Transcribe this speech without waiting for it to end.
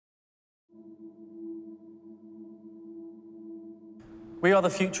We are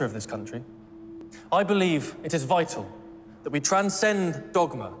the future of this country. I believe it is vital that we transcend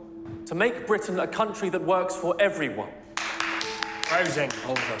dogma to make Britain a country that works for everyone. Rousing,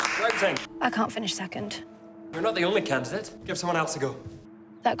 Oliver. Rousing. I can't finish second. You're not the only candidate. Give someone else a go.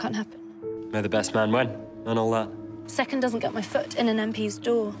 That can't happen. May the best man win, and all that. Second doesn't get my foot in an MP's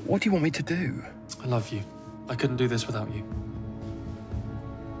door. What do you want me to do? I love you. I couldn't do this without you.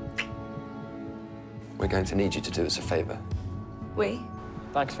 We're going to need you to do us a favour. We?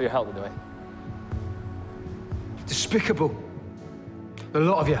 Thanks for your help, by the way. Despicable. The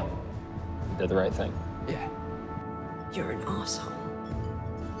lot of you. You did the right thing. Yeah. You're an arsehole.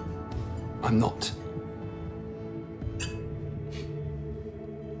 I'm not.